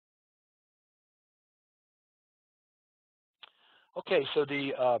Okay, so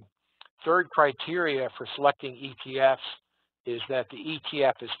the third criteria for selecting ETFs is that the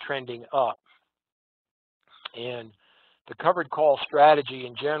ETF is trending up. And the covered call strategy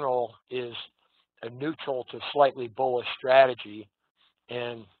in general is a neutral to slightly bullish strategy.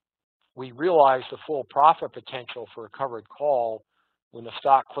 And we realize the full profit potential for a covered call when the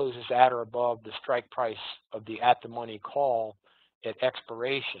stock closes at or above the strike price of the at-the-money call at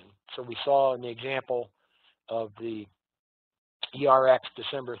expiration. So we saw in the example of the ERX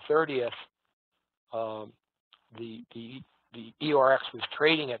December 30th, the ERX was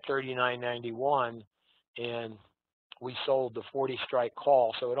trading at 39.91, and we sold the 40 strike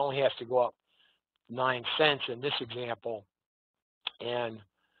call. So it only has to go up 9 cents in this example, and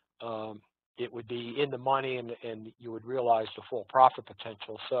it would be in the money, and you would realize the full profit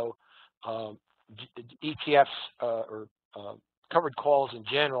potential. So ETFs or covered calls in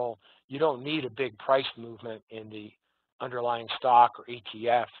general, you don't need a big price movement in the underlying stock or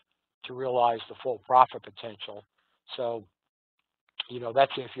ETF to realize the full profit potential. So,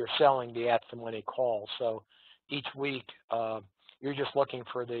 that's if you're selling the at-the-money call. So each week, you're just looking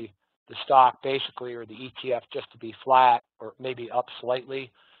for the stock basically, or the ETF, just to be flat or maybe up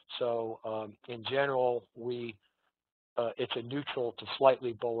slightly. So in general, it's a neutral to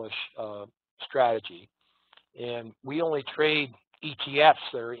slightly bullish strategy. And we only trade ETFs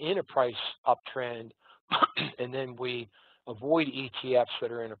that are in a price uptrend, and then we avoid ETFs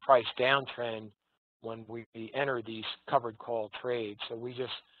that are in a price downtrend when we enter these covered call trades. So we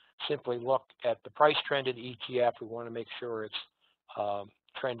just simply look at the price trend of the ETF. We want to make sure it's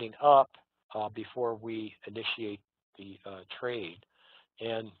trending up before we initiate the trade.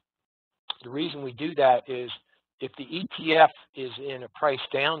 And the reason we do that is if the ETF is in a price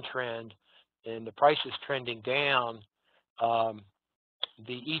downtrend and the price is trending down,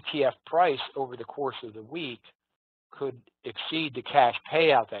 the ETF price over the course of the week could exceed the cash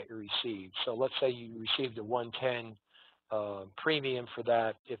payout that you received. So let's say you received a 110 premium for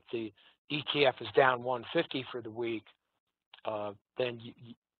that. If the ETF is down 150 for the week, then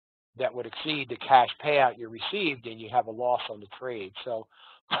that would exceed the cash payout you received, and you have a loss on the trade. So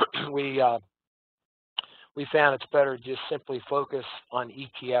we found it's better to just simply focus on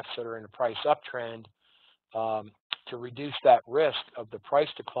ETFs that are in a price uptrend to reduce that risk of the price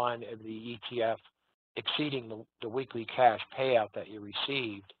decline of the ETF exceeding the weekly cash payout that you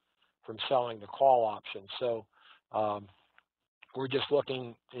received from selling the call option. So we're just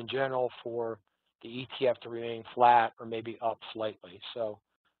looking in general for the ETF to remain flat or maybe up slightly. So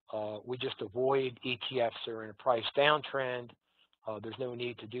we just avoid ETFs that are in a price downtrend. There's no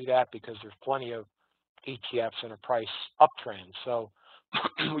need to do that because there's plenty of ETFs in a price uptrend. So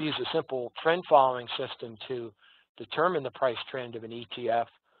we use a simple trend following system to determine the price trend of an ETF.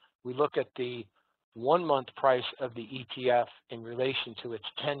 We look at the 1-month price of the ETF in relation to its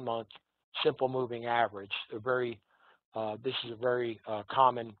 10-month simple moving average. This is a very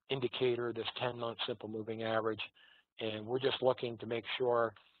common indicator, this 10-month simple moving average, and we're just looking to make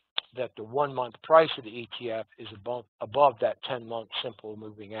sure that the 1-month price of the ETF is above that 10-month simple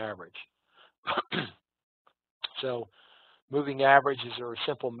moving average. So moving averages are a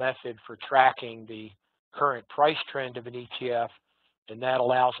simple method for tracking the current price trend of an ETF, and that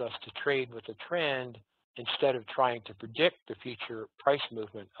allows us to trade with a trend instead of trying to predict the future price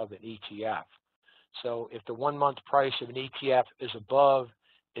movement of an ETF. So if the 1-month price of an ETF is above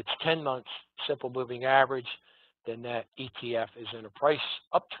its 10-month simple moving average, then that ETF is in a price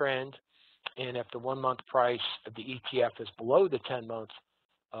uptrend. And if the 1-month price of the ETF is below the 10-month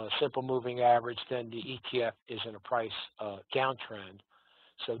simple moving average, then the ETF is in a price downtrend.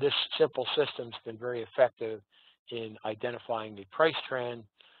 So this simple system's been very effective in identifying the price trend.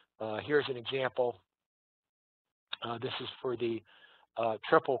 Here's an example. This is for the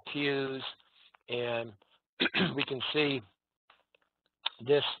triple Qs, and we can see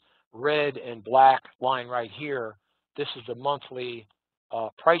this red and black line right here. This is the monthly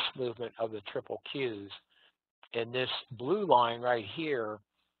price movement of the triple Qs, and this blue line right here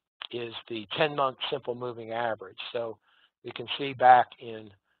is the 10-month simple moving average. So we can see back in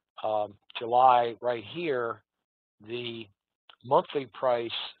July right here, the monthly price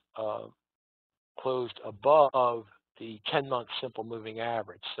closed above the 10-month simple moving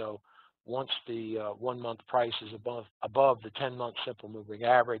average. So once the 1-month price is above the 10-month simple moving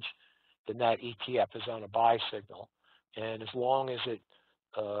average, then that ETF is on a buy signal. And as long as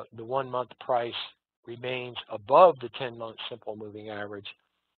the 1-month price remains above the 10-month simple moving average,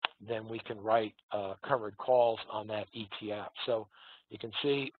 then we can write covered calls on that ETF. So you can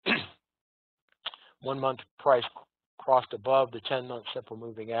see 1-month price crossed above the 10-month simple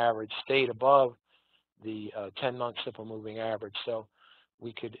moving average, stayed above the 10-month simple moving average. So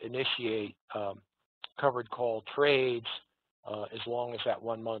we could initiate covered call trades as long as that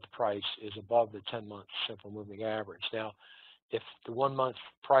 1 month price is above the 10-month simple moving average. Now, if the 1 month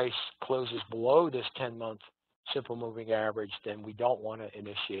price closes below this 10-month simple moving average, then we don't want to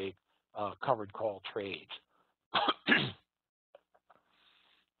initiate covered call trades.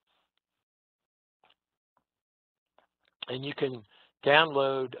 And you can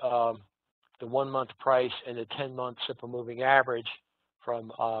download the 1 month price and the 10-month simple moving average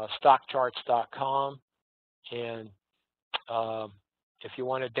from stockcharts.com. And if you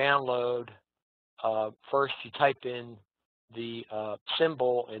want to download, first you type in the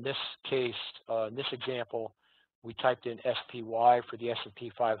symbol. In this case, in this example, we typed in SPY for the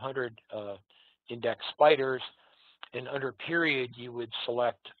S&P 500 index spiders. And under period, you would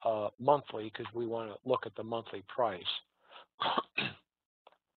select monthly because we want to look at the monthly price.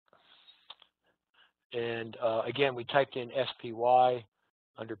 And again, we typed in SPY.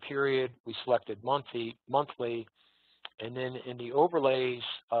 Under period, we selected monthly, and then in the overlays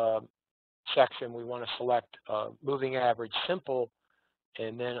section, we want to select moving average simple,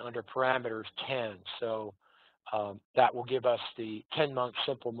 and then under parameters 10. So that will give us the 10-month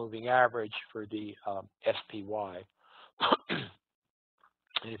simple moving average for the SPY.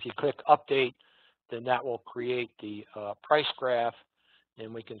 And if you click update, then that will create the price graph,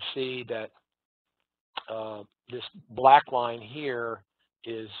 and we can see that this black line here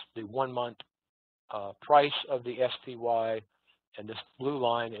is the 1 month price of the SPY, and this blue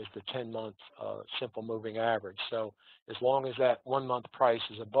line is the 10-month simple moving average. So as long as that 1 month price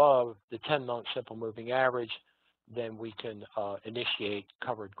is above the 10-month simple moving average, then we can initiate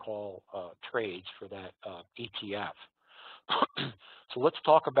covered call trades for that ETF. So let's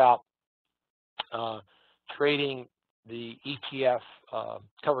talk about trading the ETF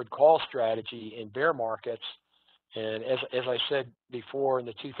covered call strategy in bear markets. And as I said before, in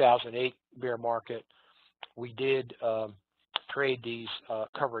the 2008 bear market, we did trade these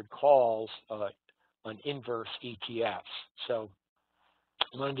covered calls on inverse ETFs. So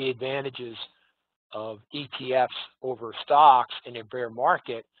one of the advantages of ETFs over stocks in a bear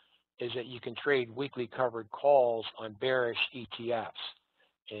market is that you can trade weekly covered calls on bearish ETFs.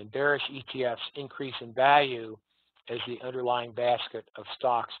 And bearish ETFs increase in value as the underlying basket of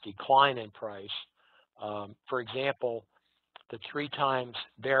stocks decline in price. For example, the 3 times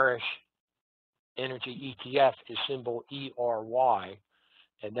bearish energy ETF is symbol ERY,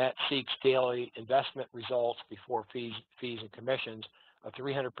 and that seeks daily investment results before fees and commissions of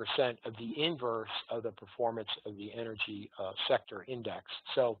 300% of the inverse of the performance of the energy sector index.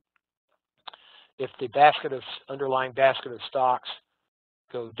 So if the underlying basket of stocks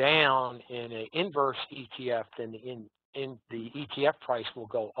go down in an inverse ETF, then the ETF price will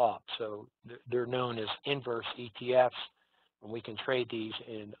go up. So they're known as inverse ETFs, and we can trade these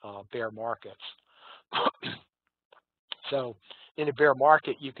in bear markets. So in a bear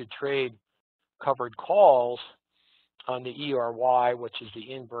market, you could trade covered calls on the ERY, which is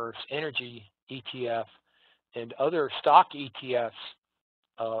the inverse energy ETF, and other stock ETFs,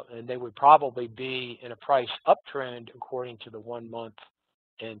 and they would probably be in a price uptrend according to the 1 month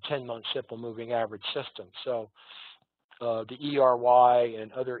and 10-month simple moving average system. So the ERY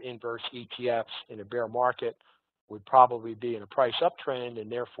and other inverse ETFs in a bear market would probably be in a price uptrend,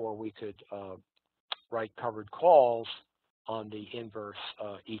 and therefore we could write covered calls on the inverse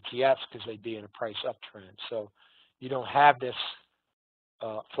ETFs because they'd be in a price uptrend. So you don't have this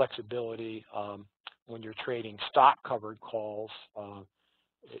flexibility when you're trading stock covered calls.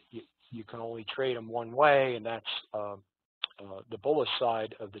 You can only trade them one way, and that's the bullish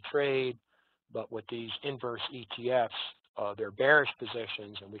side of the trade. But with these inverse ETFs, they're bearish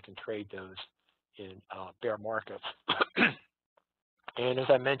positions, and we can trade those in bear markets. And as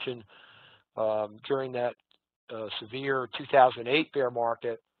I mentioned, during that severe 2008 bear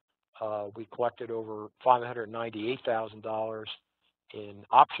market, we collected over $598,000 in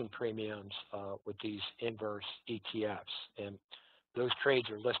option premiums with these inverse ETFs. And those trades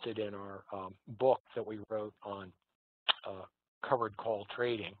are listed in our book that we wrote on covered call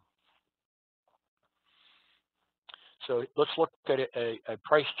trading. So let's look at a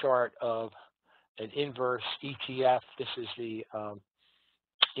price chart of an inverse ETF. This is the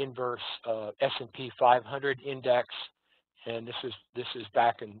inverse S&P 500 index, and this is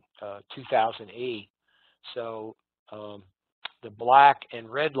back in 2008. So the black and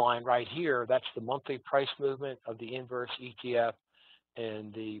red line right here, that's the monthly price movement of the inverse ETF,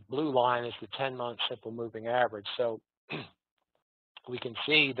 and the blue line is the 10-month simple moving average. So we can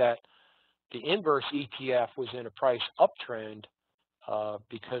see that the inverse ETF was in a price uptrend,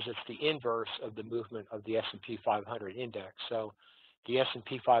 because it's the inverse of the movement of the S&P 500 index. So the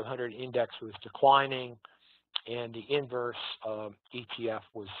S&P 500 index was declining, and the inverse ETF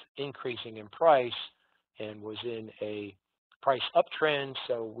was increasing in price and was in a price uptrend,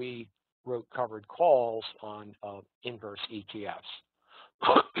 so we wrote covered calls on inverse ETFs.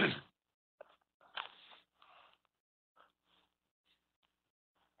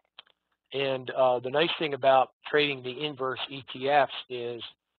 And the nice thing about trading the inverse ETFs is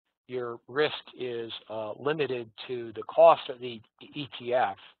your risk is limited to the cost of the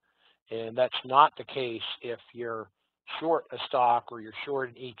ETF, and that's not the case if you're short a stock or you're short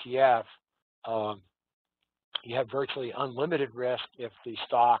an ETF. You have virtually unlimited risk if the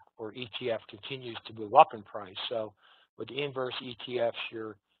stock or ETF continues to move up in price. So with the inverse ETFs,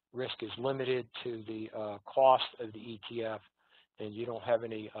 your risk is limited to the cost of the ETF, and you don't have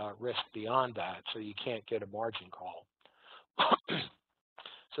any risk beyond that, so you can't get a margin call.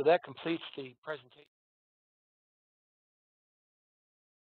 So that completes the presentation.